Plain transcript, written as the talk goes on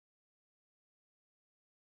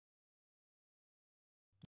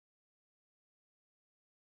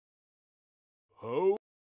ho.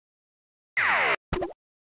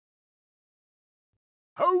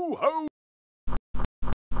 Ho, ho.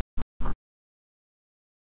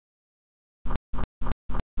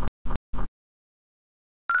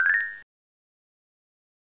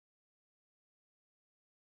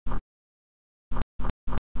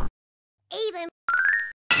 Even.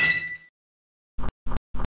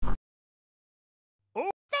 Oh.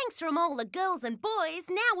 Thanks from all the girls and boys,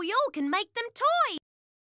 now we all can make them toys.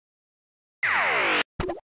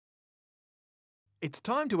 It's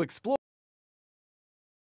time to explore.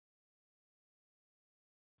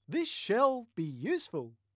 This shall be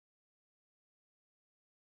useful.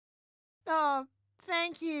 Oh,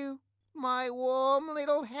 thank you, my warm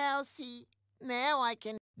little housey. Now I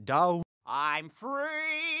can... Dull. I'm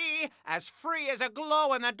free as a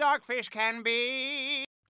glow-in-the-dark fish can be.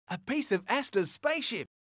 A piece of Asta's spaceship.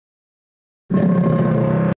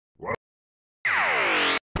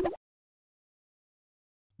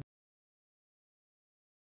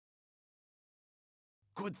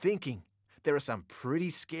 Good thinking. There are some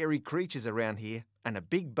pretty scary creatures around here, and a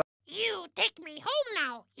big You take me home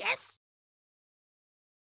now, yes?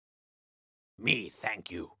 Me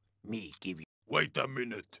thank you. Me give you... Wait a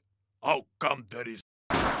minute. How come there is...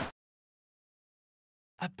 a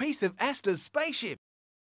piece of Asta's spaceship.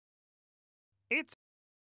 It's...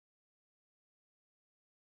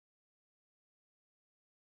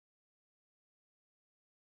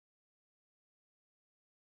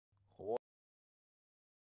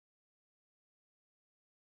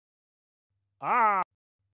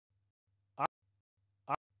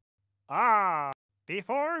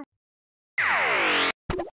 Before?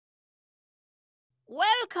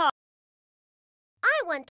 Welcome. I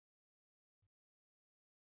want.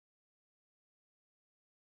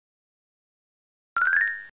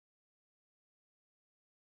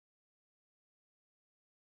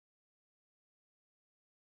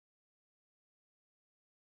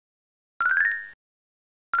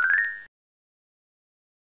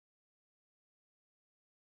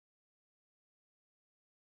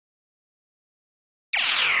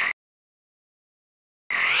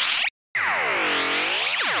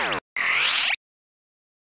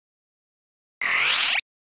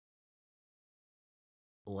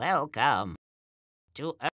 Welcome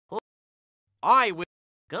to a... I will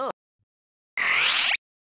go.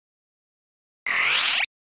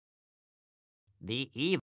 The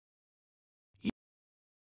evil.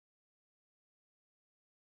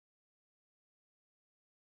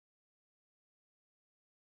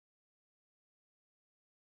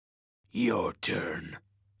 Your turn.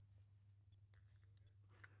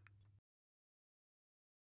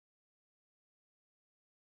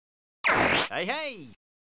 Hey, hey!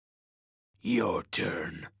 Your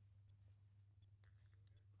turn.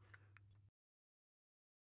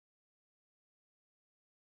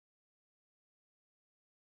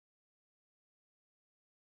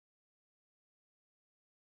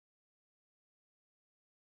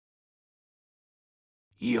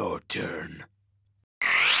 Your turn.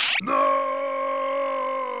 No!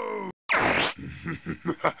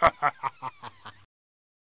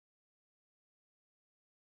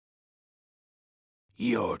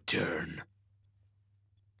 Your turn.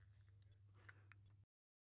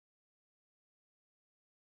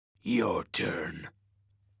 Your turn.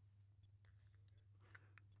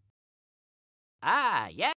 Ah,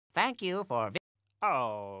 yeah, thank you for...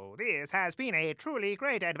 Oh, this has been a truly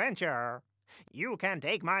great adventure. You can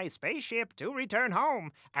take my spaceship to return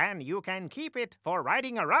home, and you can keep it for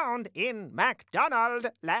riding around in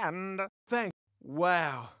McDonaldland. Thanks.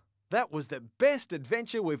 Wow. That was the best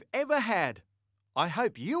adventure we've ever had. I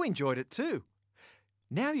hope you enjoyed it too.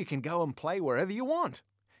 Now you can go and play wherever you want.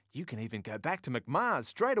 You can even go back to McMars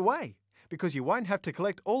straight away, because you won't have to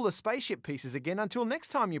collect all the spaceship pieces again until next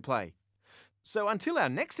time you play. So until our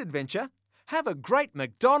next adventure, have a great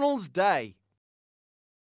McDonald's day.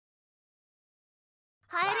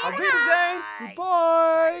 Auf Wiedersehen.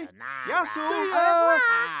 Goodbye. Sayonara. Yasu.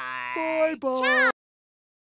 Bye. Bye bye.